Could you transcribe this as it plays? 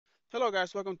Hello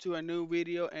guys, welcome to a new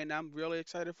video and I'm really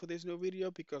excited for this new video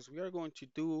because we are going to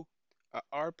do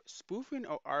ARP spoofing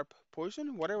or ARP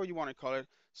poison, whatever you want to call it.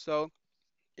 So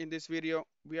in this video,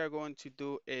 we are going to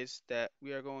do is that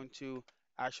we are going to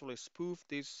actually spoof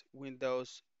this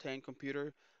Windows 10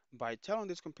 computer by telling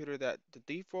this computer that the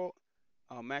default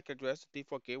MAC address,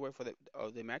 default gateway for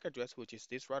the MAC address, which is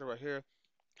this router right here,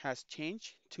 has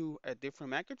changed to a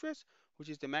different MAC address, which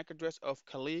is the MAC address of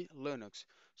Kali Linux.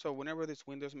 So whenever this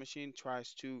Windows machine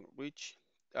tries to reach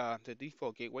the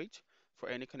default gateway for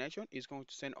any connection, it's going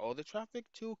to send all the traffic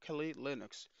to Kali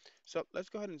Linux. So let's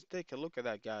go ahead and take a look at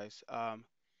that, guys.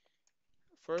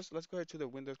 First, let's go ahead to the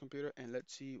Windows computer and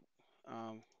let's see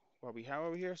um, what we have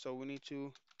over here. So we need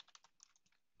to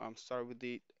start with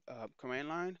the command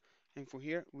line, and for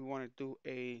here we want to do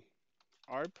a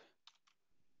ARP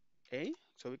A,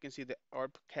 so we can see the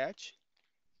ARP Catch.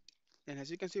 And as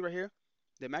you can see right here,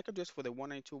 the MAC address for the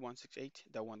 192.168,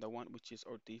 the one, which is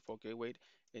our default gateway,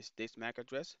 is this MAC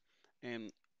address.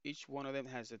 And each one of them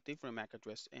has a different MAC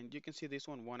address. And you can see this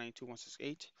one,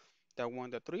 192.168,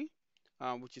 the 3,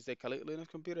 which is the Kali Linux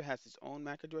computer, has its own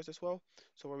MAC address as well.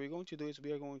 So what we're going to do is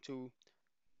we are going to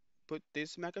put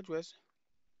this MAC address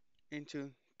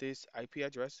into this IP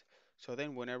address. So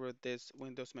then whenever this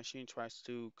Windows machine tries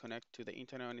to connect to the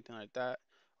internet or anything like that,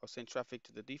 or send traffic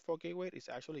to the default gateway, it's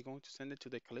actually going to send it to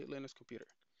the Kali Linux computer.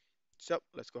 So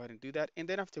let's go ahead and do that. And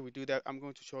then after we do that, I'm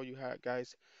going to show you how,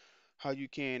 guys, how you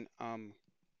can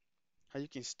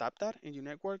stop that in your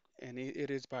network. And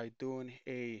it is by doing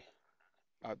a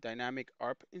dynamic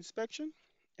ARP inspection.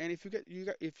 And if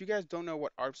you guys don't know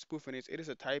what ARP spoofing is, it is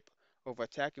a type of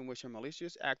attack in which a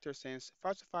malicious actor sends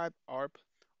falsified ARP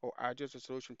or address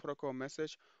resolution protocol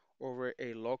message over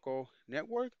a local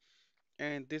network,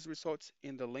 and this results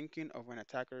in the linking of an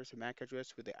attacker's MAC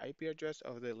address with the IP address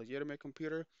of the legitimate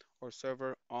computer or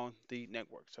server on the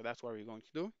network. So that's what we're going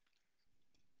to do.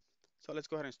 So let's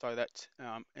go ahead and start that.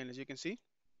 And as you can see,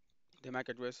 the MAC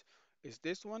address is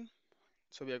this one.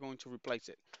 So we are going to replace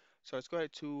it. So let's go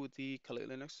ahead to the Kali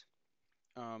Linux,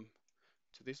 um,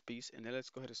 to this piece, and then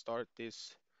let's go ahead and start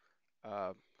this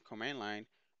uh, command line.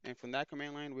 And from that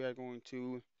command line, we are going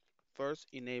to first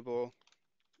enable,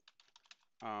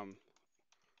 um,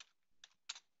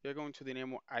 we're going to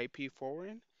enable IP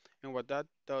forwarding. And what that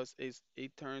does is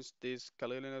it turns this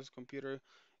Kali Linux computer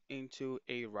into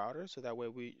a router, so that way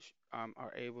we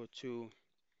are able to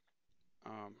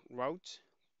route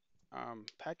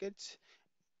packets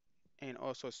and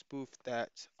also spoof that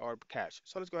ARP cache.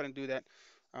 So let's go ahead and do that.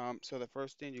 So the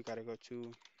first thing, you got to go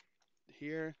to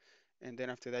here, and then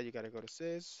after that you got to go to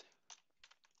sys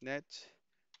net,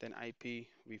 then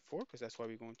IPv4, because that's what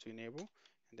we're going to enable,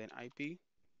 and then IP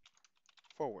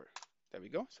forward. There we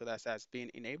go. So that's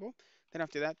being enabled. Then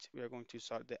after that, we are going to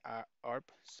start the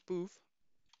ARP spoof,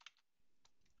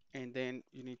 and then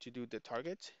you need to do the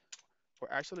target,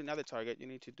 or actually not the target. You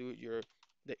need to do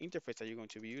the interface that you're going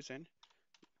to be using,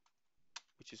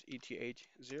 which is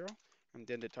ETH0, and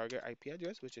then the target IP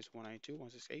address, which is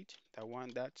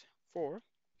 192.168.1.4,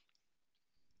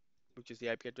 which is the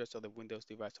IP address of the Windows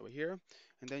device over here.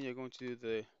 And then you're going to do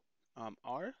the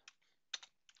R,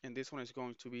 and this one is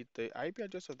going to be the IP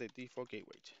address of the default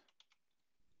gateway.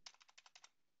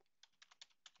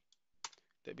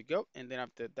 There we go. And then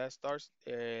after that starts,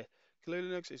 Kali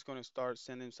Linux is going to start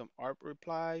sending some ARP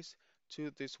replies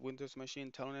to this Windows machine,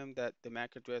 telling them that the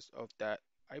MAC address of that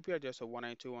IP address of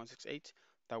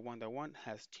 192.168.1.1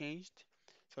 has changed.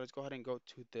 So let's go ahead and go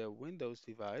to the Windows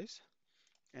device,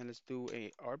 and let's do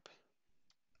a ARP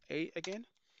A again.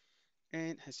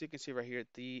 And as you can see right here,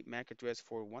 the MAC address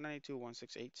for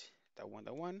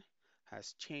 192.168.1.1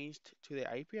 has changed to the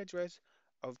IP address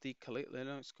of the Kali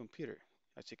Linux computer,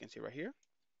 as you can see right here,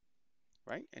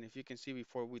 right? And if you can see,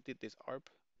 before we did this ARP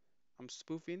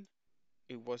spoofing,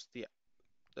 it was the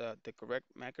correct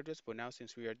MAC address, but now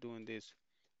since we are doing this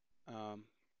um,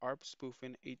 ARP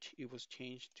spoofing, it was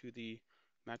changed to the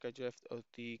MAC address of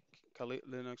the Kali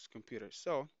Linux computer.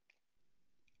 So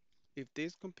if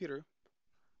this computer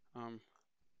um,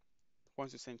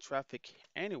 wants to send traffic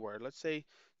anywhere, let's say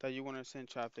that you want to send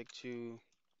traffic to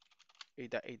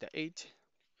 8.8.8,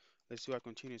 let's do a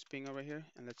continuous ping over here,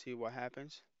 and let's see what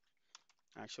happens.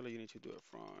 Actually, you need to do it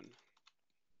from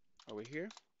over here.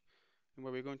 And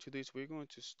what we're going to do is we're going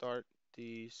to start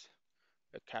this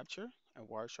a capture, a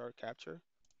Wireshark capture,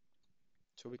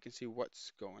 so we can see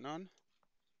what's going on.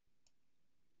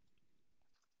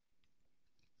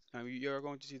 And you're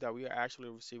going to see that we are actually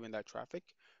receiving that traffic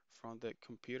from the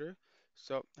computer.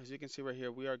 So as you can see right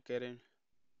here, we are getting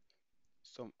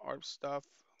some ARP stuff,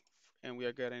 and we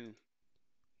are getting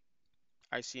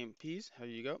ICMPs. Here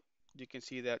you go. You can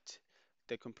see that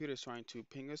the computer is trying to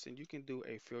ping us, and you can do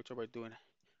a filter by doing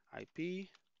IP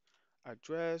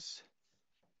address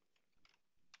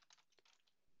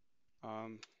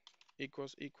um,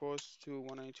 equals to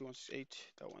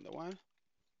 192.168.1.1.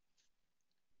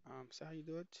 So how you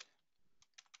do it?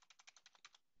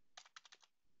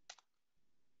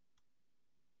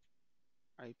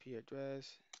 IP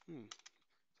address.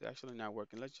 It's actually not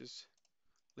working. Let's just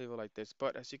leave it like this.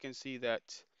 But as you can see that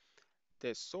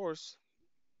the source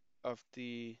of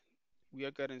the we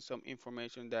are getting some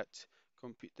information that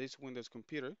this Windows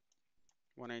computer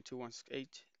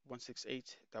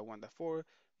 192.168.1.1.4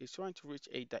 is trying to reach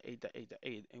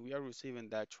 8.8.8.8, and we are receiving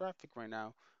that traffic right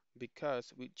now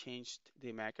because we changed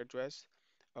the MAC address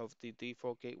of the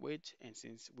default gateway. And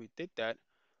since we did that,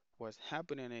 what's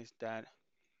happening is that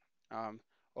um,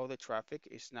 all the traffic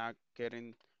is now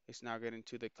getting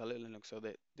to the Kali Linux, so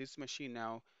that this machine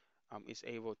now is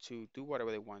able to do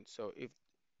whatever they want. So if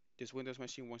this Windows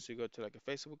machine wants to go to like a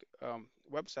Facebook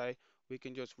website, we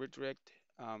can just redirect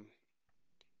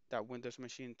that Windows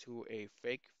machine to a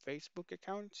fake Facebook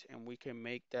account, and we can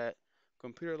make that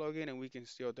computer login, and we can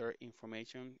steal their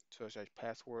information, such as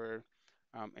password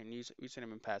and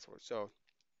username and password. So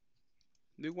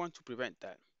we want to prevent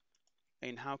that.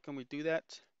 And how can we do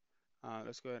that?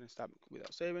 Let's go ahead and stop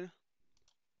without saving.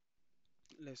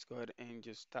 Let's go ahead and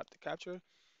just stop the capture.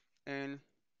 And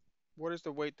what is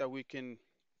the way that we can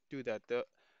do that?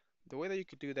 The way that you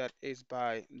could do that is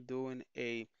by doing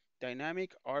a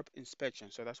dynamic ARP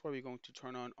inspection. So that's what we're going to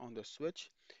turn on the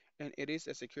switch. And it is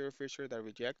a secure feature that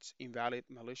rejects invalid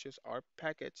malicious ARP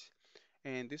packets.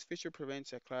 And this feature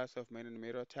prevents a class of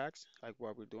man-in-the-middle attacks, like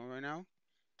what we're doing right now,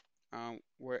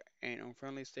 where an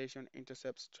unfriendly station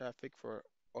intercepts traffic for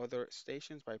other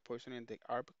stations by poisoning the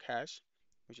ARP cache,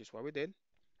 which is what we did,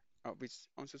 with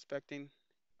unsuspecting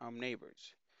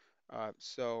neighbors.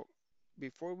 So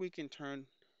before we can turn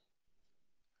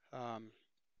um,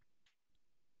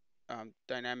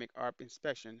 dynamic ARP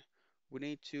inspection, we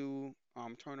need to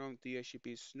turn on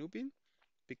Dhcp snooping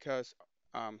because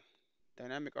um,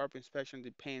 dynamic ARP inspection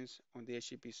depends on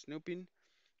Dhcp snooping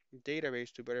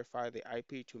database to verify the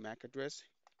IP to MAC address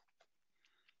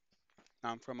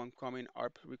from incoming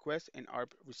ARP requests and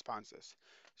ARP responses.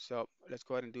 So let's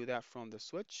go ahead and do that from the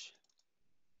switch.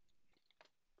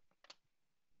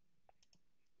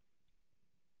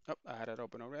 Oh, I had it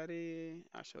open already.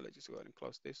 Actually, let's just go ahead and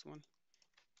close this one.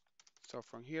 So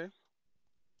from here,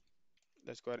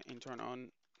 let's go ahead and turn on.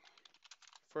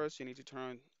 First, you need to turn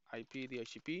on IP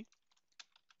DHCP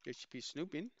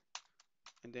snooping,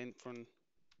 and then from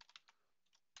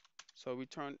so we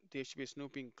turned DHCP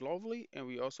snooping globally, and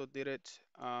we also did it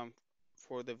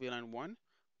for the VLAN 1,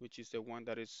 which is the one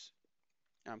that is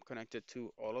connected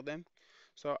to all of them.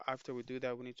 So after we do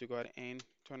that, we need to go ahead and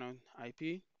turn on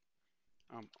IP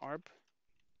ARP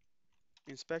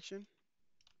inspection,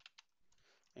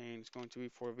 and it's going to be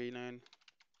for VLAN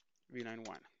 1.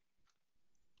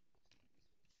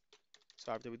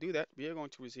 So after we do that, we are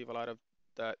going to receive a lot of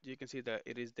that. You can see that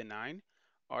it is denying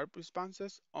ARP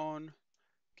responses on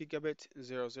gigabit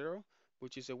 00,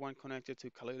 which is the one connected to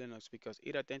Kali Linux because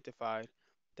it identified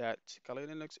that Kali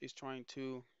Linux is trying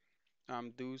to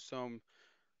do some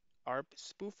ARP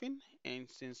spoofing, and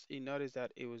since it noticed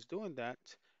that it was doing that,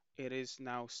 it is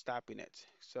now stopping it.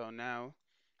 So now,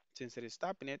 since it is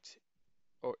stopping it,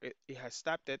 or it has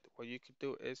stopped it, what you could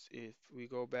do is if we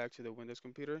go back to the Windows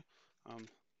computer, um,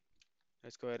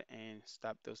 let's go ahead and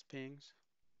stop those pings.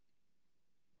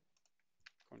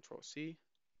 Control C.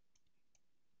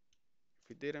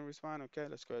 If it didn't respond, okay,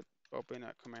 let's go ahead, open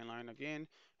that command line again,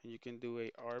 and you can do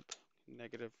a ARP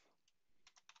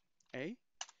 -A.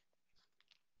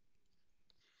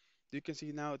 You can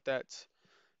see now that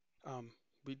um,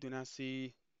 we do not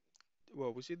see,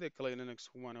 well, we see the Kali Linux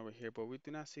one over here, but we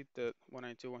do not see the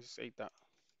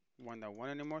 192.168.1.1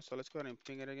 anymore. So let's go ahead and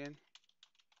ping it again.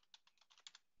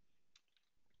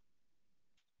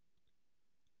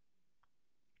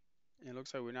 And it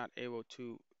looks like we're not able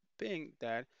to ping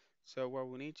that. So what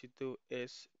we need to do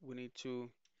is we need to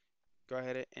go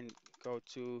ahead and go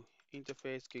to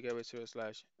interface gigabit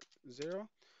 0/0,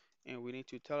 and we need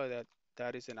to tell it that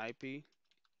that is an IP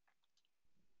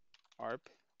ARP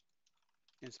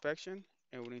inspection,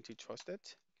 and we need to trust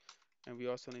it. And we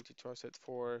also need to trust it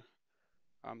for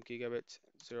gigabit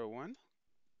 01,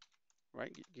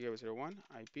 right? Gigabit 01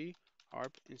 IP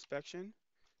ARP inspection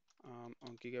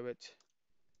on gigabit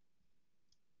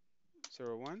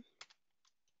 01.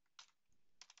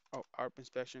 Oh, ARP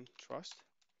inspection trust.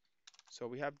 So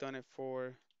we have done it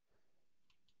for,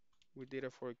 we did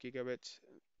it for gigabit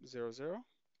 00.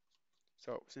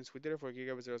 So since we did it for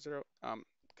gigabit 00,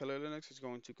 Kali Linux is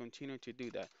going to continue to do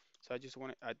that. So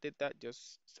I did that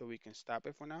just so we can stop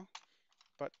it for now.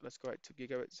 But let's go ahead to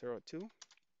gigabit 02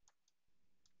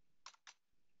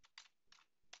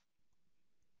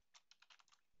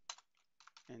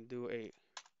 and do a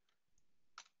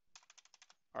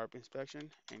ARP inspection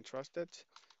and trust it.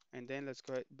 And then let's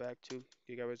go back to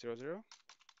gigabit 00.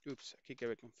 Oops, I keep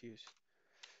getting confused.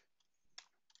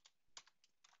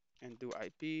 And do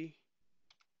IP,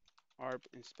 ARP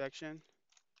inspection,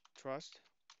 trust,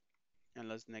 and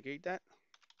let's negate that.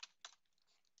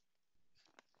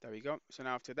 There we go. So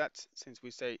now after that, since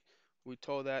we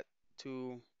told that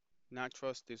to not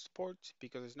trust this port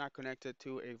because it's not connected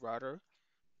to a router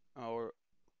or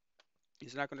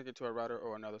it's not connected to a router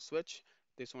or another switch.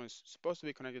 This one's supposed to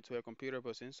be connected to a computer,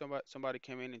 but since somebody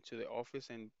came into the office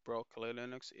and broke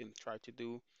Linux and tried to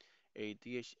do a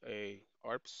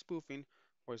ARP spoofing,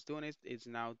 what's doing is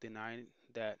now denying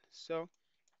that. So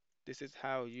this is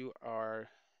how you are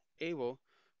able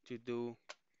to do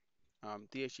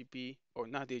DHCP or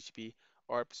not DHCP,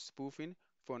 ARP spoofing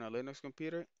for a Linux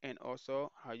computer, and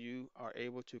also how you are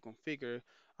able to configure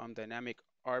dynamic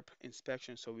ARP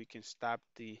inspection so we can stop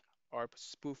the ARP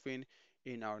spoofing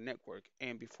in our network.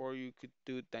 And before you could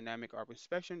do dynamic ARP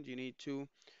inspection, you need to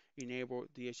enable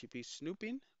DHCP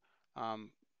snooping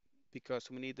um, because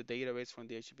we need the database from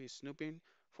DHCP snooping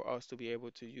for us to be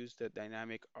able to use the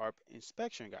dynamic ARP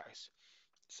inspection, guys.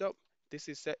 So this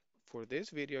is it for this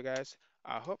video, guys.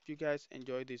 I hope you guys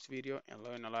enjoyed this video and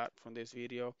learned a lot from this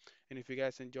video. And if you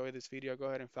guys enjoyed this video, go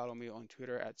ahead and follow me on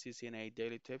Twitter at CCNA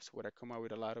Daily Tips, where I come out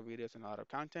with a lot of videos and a lot of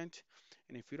content.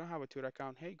 And if you don't have a Twitter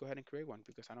account, hey, go ahead and create one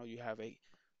because I know you have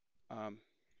um,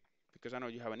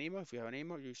 an email. If you have an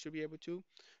email, you should be able to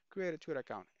create a Twitter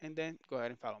account and then go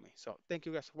ahead and follow me. So thank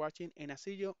you guys for watching, and I'll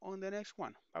see you on the next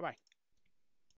one. Bye bye.